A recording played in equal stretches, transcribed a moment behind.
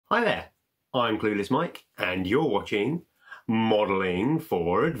Hi there, I'm Clueless Mike and you're watching Modelling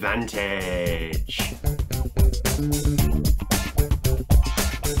for Advantage.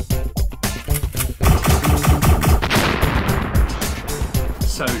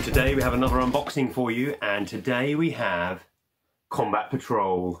 So today we have another unboxing for you, and today we have Combat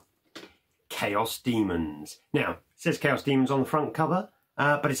Patrol Chaos Demons. Now, it says Chaos Demons on the front cover,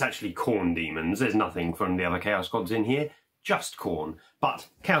 but it's actually Khorne Demons. There's nothing from the other Chaos Gods in here, just Khorne. But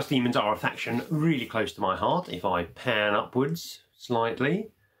Chaos Demons are a faction really close to my heart. If I pan upwards slightly,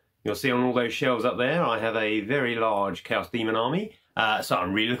 you'll see on all those shelves up there, I have a very large Chaos Demon army. So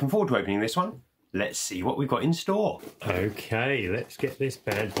I'm really looking forward to opening this one. Let's see what we've got in store. Okay, let's get this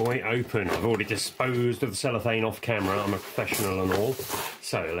bad boy open. I've already disposed of the cellophane off camera. I'm a professional and all.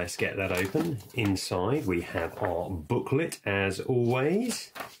 So let's get that open. Inside we have our booklet as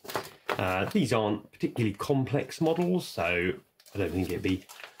always. These aren't particularly complex models, so I don't think it'd be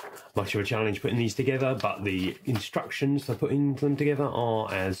much of a challenge putting these together, but the instructions for putting them together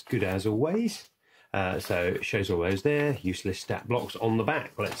are as good as always. So it shows all those there, useless stat blocks on the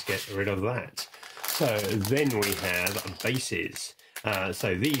back. Let's get rid of that. So then we have bases.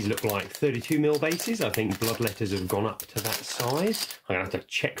 So these look like 32mm bases. I think Bloodletters have gone up to that size. I'm going to have to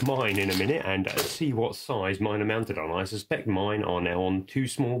check mine in a minute and see what size mine are mounted on. I suspect mine are now on 2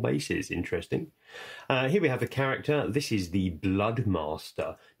 small bases. Interesting. Here we have the character. This is the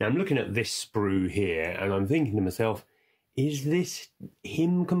Bloodmaster. Now I'm looking at this sprue here and I'm thinking to myself, is this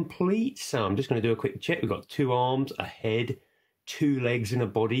him complete? So I'm just going to do a quick check. We've got 2 arms, a head, 2 legs and a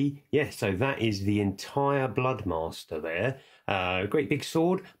body. Yes, so that is the entire Bloodmaster there. Great big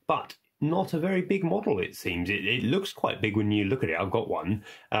sword, but not a very big model, it seems. It looks quite big when you look at it. I've got one,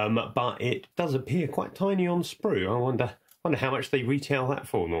 but it does appear quite tiny on sprue. I wonder how much they retail that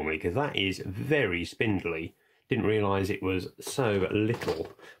for normally, because that is very spindly. Didn't realise it was so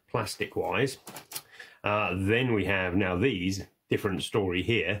little plastic-wise. Then we have now these, different story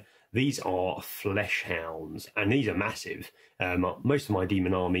here. These are Flesh Hounds, and these are massive. Most of my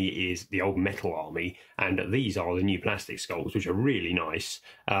demon army is the old metal army, and these are the new plastic sculpts, which are really nice.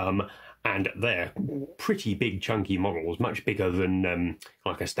 And they're pretty big, chunky models, much bigger than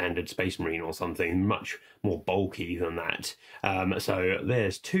like a standard Space Marine or something, much more bulky than that. So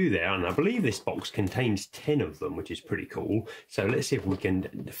there's 2 there, and I believe this box contains 10 of them, which is pretty cool. So let's see if we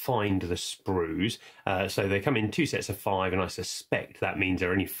can find the sprues. So they come in 2 sets of 5, and I suspect that means there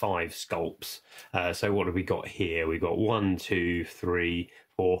are only 5 sculpts. So what have we got here? We've got 1, 2, 3,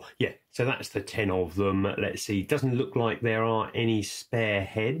 4. Yeah, so that's the 10 of them. Let's see, doesn't look like there are any spare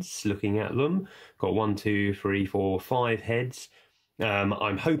heads looking at them. Got 1, 2, 3, 4, 5 heads.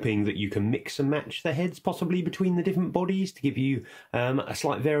 I'm hoping that you can mix and match the heads possibly between the different bodies to give you a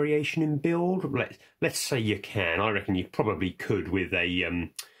slight variation in build. Let's say you can. I reckon you probably could with a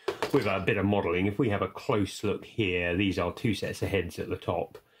bit of modelling. If we have a close look here, these are 2 sets of heads at the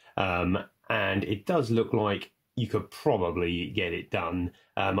top, and it does look like you could probably get it done.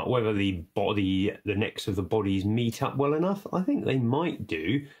 Whether the necks of the bodies meet up well enough, I think they might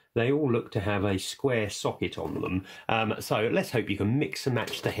do. They all look to have a square socket on them. So let's hope you can mix and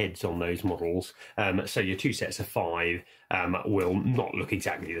match the heads on those models. So your 2 sets of 5 will not look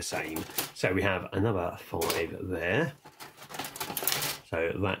exactly the same. So we have another 5 there.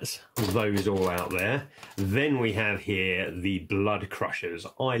 So that's those all out there. Then we have here the Blood Crushers.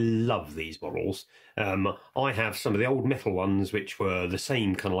 I love these models. I have some of the old metal ones, which were the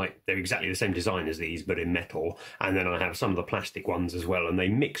same, kind of like, they're exactly the same design as these, but in metal. And then I have some of the plastic ones as well, and they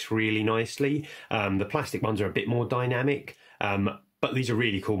mix really nicely. The plastic ones are a bit more dynamic. But these are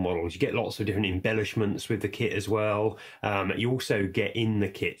really cool models. You get lots of different embellishments with the kit as well. You also get in the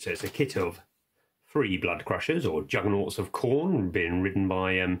kit, so it's a kit of 3 Blood Crushers, or Juggernauts of Khorne, being ridden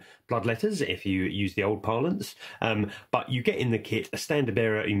by Bloodletters, if you use the old parlance. But you get in the kit a standard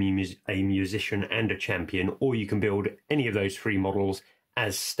bearer, a musician, and a champion, or you can build any of those 3 models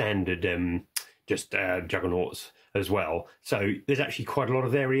as standard Juggernauts as well. So there's actually quite a lot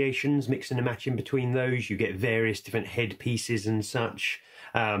of variations, mixing and matching between those. You get various different head pieces and such.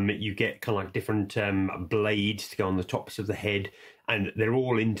 You get kind of like different blades to go on the tops of the head, and they're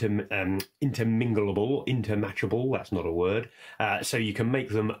all interminglable, intermatchable, that's not a word, so you can make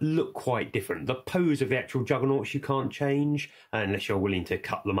them look quite different. The pose of the actual Juggernauts you can't change unless you're willing to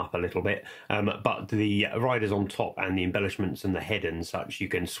cut them up a little bit, but the riders on top and the embellishments and the head and such you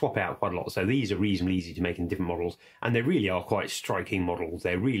can swap out quite a lot. So these are reasonably easy to make in different models, and they really are quite striking models.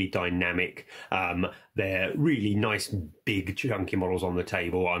 They're really dynamic. They're really nice, big, chunky models on the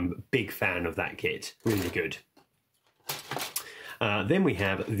table. I'm a big fan of that kit. Really good. Then we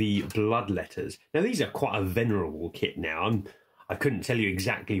have the Bloodletters. Now, these are quite a venerable kit now. I couldn't tell you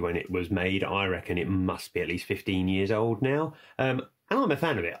exactly when it was made. I reckon it must be at least 15 years old now. And I'm a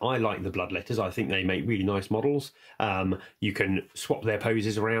fan of it. I like the bloodletters. I think they make really nice models. You can swap their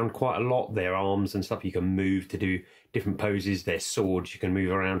poses around quite a lot. Their arms and stuff you can move to do different poses. Their swords you can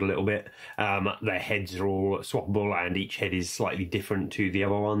move around a little bit. Their heads are all swappable, and each head is slightly different to the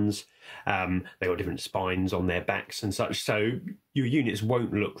other ones. They've got different spines on their backs and such, so your units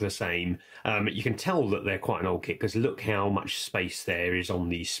won't look the same. You can tell that they're quite an old kit because look how much space there is on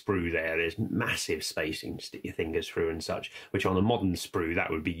the sprue there. There's massive spacing to stick your fingers through and such, which on a modern sprue that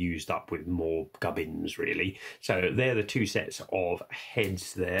would be used up with more gubbins really. So they're the two sets of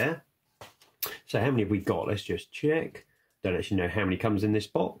heads there. So how many have we got? Let's just check. Don't actually know how many comes in this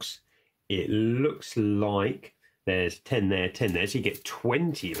box. It looks like there's 10 there, 10 there. So you get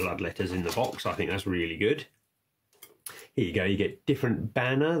 20 bloodletters in the box. I think that's really good. Here you go. You get different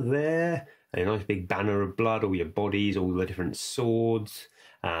banner there. A nice big banner of blood, all your bodies, all the different swords.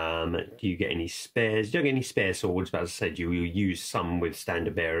 Do you get any spares? You don't get any spare swords, but as I said, you will use some with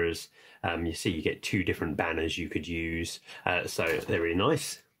standard bearers. You see you get 2 different banners you could use. So they're really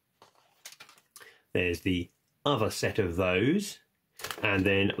nice. There's the other set of those. And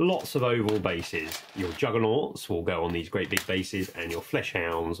then lots of oval bases. Your juggernauts will go on these great big bases, and your flesh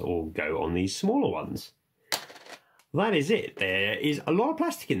hounds will go on these smaller ones. That is it. There is a lot of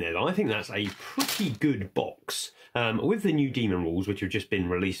plastic in there. I think that's a pretty good box. With the new Demon rules, which have just been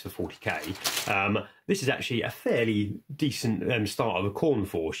released for 40k, this is actually a fairly decent start of the Khorne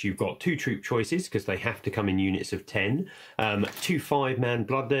force. You've got 2 troop choices, because they have to come in units of 10. 2 5-man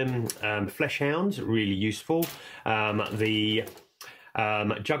blood flesh hounds, really useful. The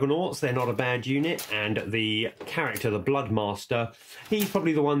Juggernauts, they're not a bad unit, and the character, the Bloodmaster, he's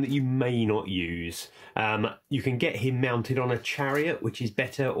probably the one that you may not use. You can get him mounted on a chariot, which is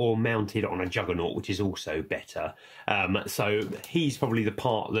better, or mounted on a Juggernaut, which is also better. So he's probably the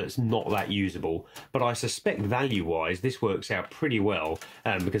part that's not that usable. But I suspect value-wise, this works out pretty well,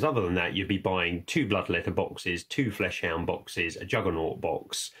 because other than that, you'd be buying 2 Bloodletter boxes, 2 Fleshhound boxes, a Juggernaut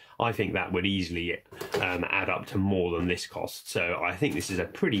box. I think that would easily add up to more than this cost. So I think this is a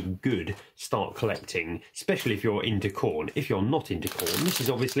pretty good start collecting, especially if you're into Khorne. If you're not into Khorne, this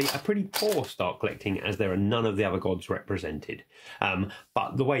is obviously a pretty poor start collecting, as there are none of the other gods represented.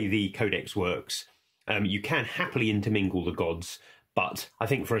 But the way the codex works, you can happily intermingle the gods, but I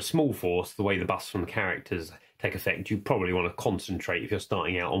think for a small force, the way the buffs from characters take effect, you probably want to concentrate if you're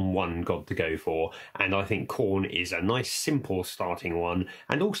starting out on one god to go for. And I think Khorne is a nice simple starting one,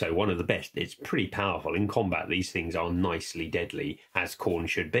 and also one of the best. It's pretty powerful in combat. These things are nicely deadly, as Khorne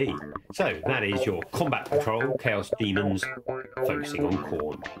should be. So that is your Combat Patrol Chaos Demons, focusing on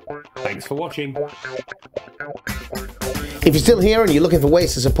Khorne. Thanks for watching. If you're still here and you're looking for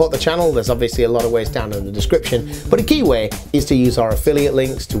ways to support the channel, there's obviously a lot of ways down in the description, but a key way is to use our affiliate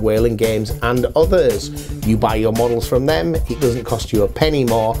links to Whaling Games and others. You buy your models from them, it doesn't cost you a penny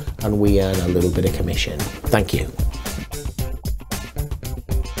more, and we earn a little bit of commission. Thank you.